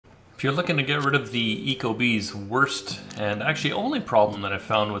If you're looking to get rid of the Ecobee's worst and actually only problem that I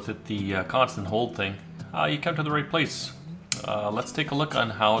found with it, the constant hold thing, you come to the right place. Let's take a look on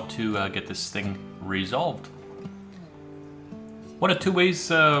how to get this thing resolved. One of two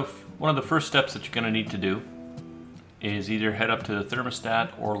ways, one of the first steps that you're going to need to do is either head up to the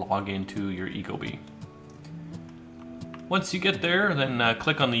thermostat or log into your Ecobee. Once you get there, then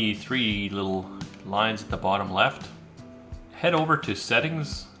click on the three little lines at the bottom left, head over to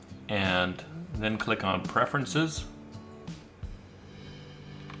settings, and then click on preferences.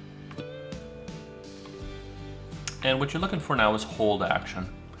 And what you're looking for now is hold action.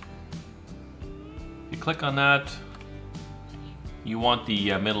 You click on that, you want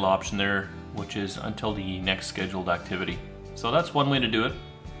the middle option there, which is until the next scheduled activity. So that's one way to do it.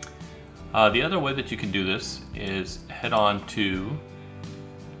 The other way that you can do this is head on to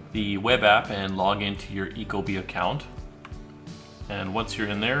the web app and log into your Ecobee account. And once you're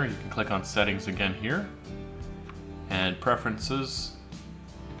in there, you can click on settings again here, and preferences,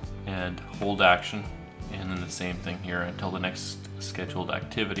 and hold action, and then the same thing here until the next scheduled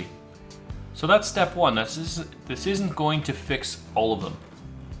activity. So that's step one. This isn't going to fix all of them.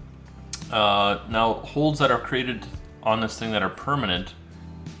 Now, holds that are created on this thing that are permanent,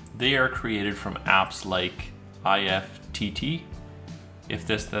 they are created from apps like IFTT, if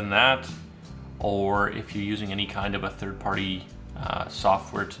this then that, or if you're using any kind of a third-party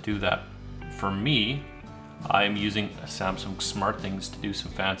software to do that. For me, I'm using Samsung SmartThings to do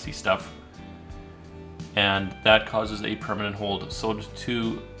some fancy stuff, and that causes a permanent hold. So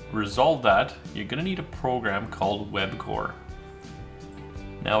to resolve that, you're going to need a program called Webcore.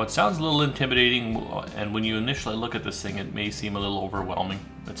 Now, it sounds a little intimidating, and when you initially look at this thing, it may seem a little overwhelming.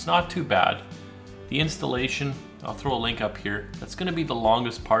 It's not too bad. The installation, I'll throw a link up here, that's going to be the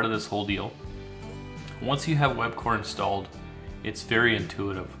longest part of this whole deal. Once you have Webcore installed, it's very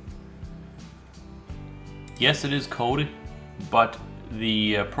intuitive. Yes, it is code, but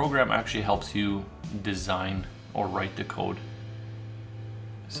the program actually helps you design or write the code.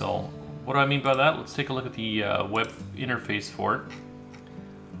 So what do I mean by that? Let's take a look at the web interface for it.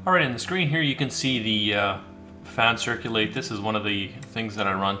 Alright, in the screen here you can see the fan circulate. This is one of the things that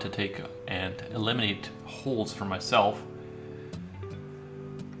I run to take and eliminate holes for myself.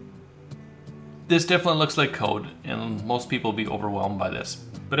 This definitely looks like code, and most people will be overwhelmed by this.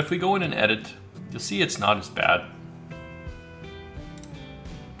 But if we go in and edit, you'll see it's not as bad.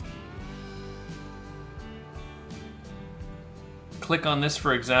 Click on this,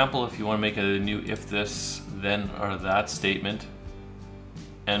 for example, if you want to make a new if this, then, or that statement.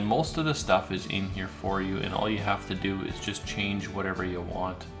 And most of the stuff is in here for you, and all you have to do is just change whatever you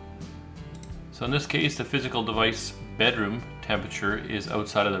want. So in this case, the physical device bedroom temperature is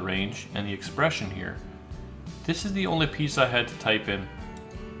outside of the range, and the expression here, this is the only piece I had to type in.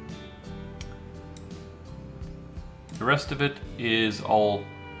 The rest of it is all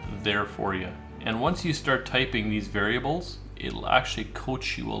there for you. And once you start typing these variables, it'll actually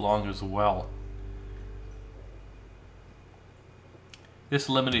coach you along as well. This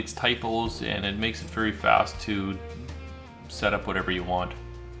eliminates typos, and it makes it very fast to set up whatever you want.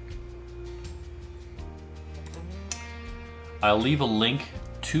 I'll leave a link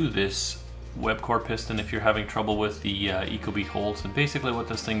to this Webcore piston if you're having trouble with the Ecobee holds. And basically what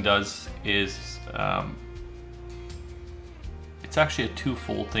this thing does is, it's actually a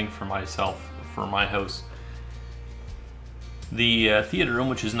two-fold thing for myself, for my house. The theater room,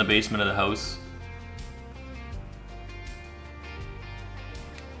 which is in the basement of the house,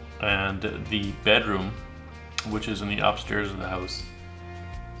 and the bedroom, which is in the upstairs of the house.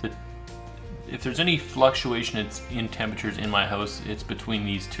 If there's any fluctuation in temperatures in my house, it's between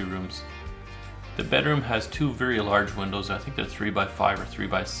these two rooms. The bedroom has two very large windows. I think they're 3x5 or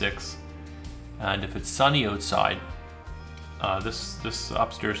 3x6. And if it's sunny outside, this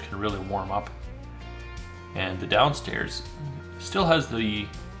upstairs can really warm up. And the downstairs still has the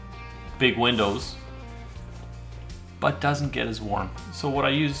big windows, but doesn't get as warm. So what I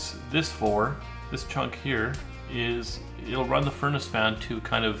use this for, this chunk here, is it'll run the furnace fan to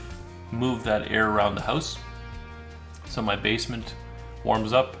kind of move that air around the house. So my basement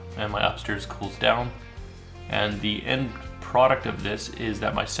warms up and my upstairs cools down. And the end product of this is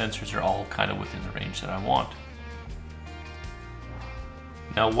that my sensors are all kind of within the range that I want.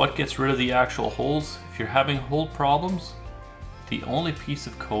 Now, what gets rid of the actual holes? If you're having hole problems, the only piece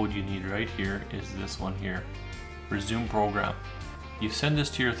of code you need right here is this one here. Resume program. You send this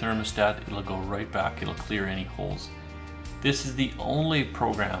to your thermostat, it'll go right back, it'll clear any holes. This is the only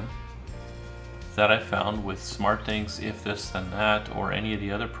program that I found with SmartThings, if this then that, or any of the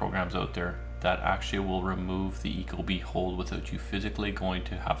other programs out there that actually will remove the Ecobee hold without you physically going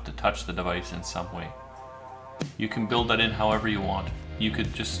to have to touch the device in some way. You can build that in however you want. You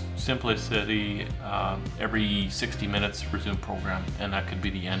could just simply say every 60 minutes resume program, and that could be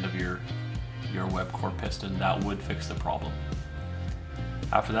the end of your Webcore piston. That would fix the problem.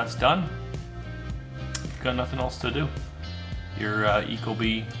 After that's done, you've got nothing else to do. Your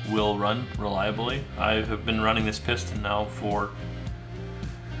Ecobee will run reliably. I have been running this piston now for,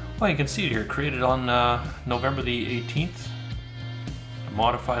 well, you can see it here, created on November the 18th. I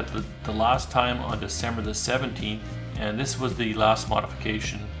modified the last time on December the 17th, and this was the last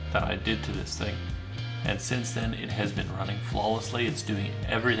modification that I did to this thing. And since then it has been running flawlessly. It's doing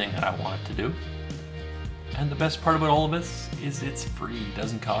everything that I want it to do. And the best part about all of this is it's free, it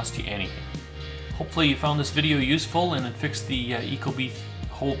doesn't cost you anything. Hopefully you found this video useful and it fixed the Ecobee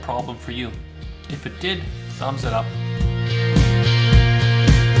hold problem for you. If it did, thumbs it up.